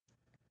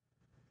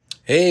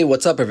Hey,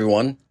 what's up,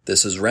 everyone?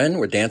 This is Ren,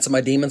 we're Dancing My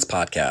Demons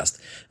podcast,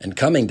 and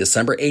coming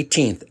December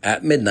 18th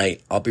at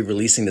midnight, I'll be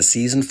releasing the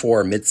Season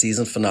 4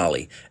 mid-season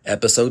finale,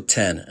 Episode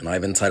 10, and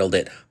I've entitled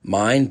it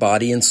Mind,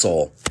 Body, and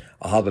Soul.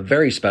 I'll have a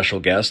very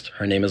special guest.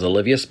 Her name is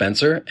Olivia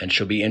Spencer, and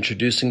she'll be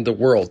introducing the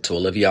world to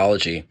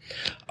 0liviology.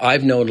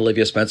 I've known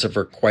Olivia Spencer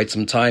for quite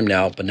some time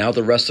now, but now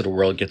the rest of the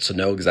world gets to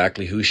know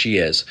exactly who she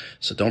is.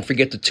 So don't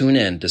forget to tune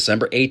in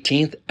December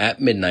 18th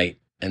at midnight.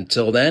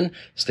 Until then,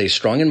 stay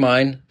strong in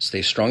mind,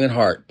 stay strong in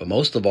heart, but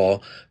most of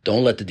all,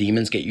 don't let the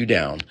demons get you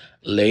down.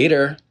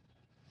 Later.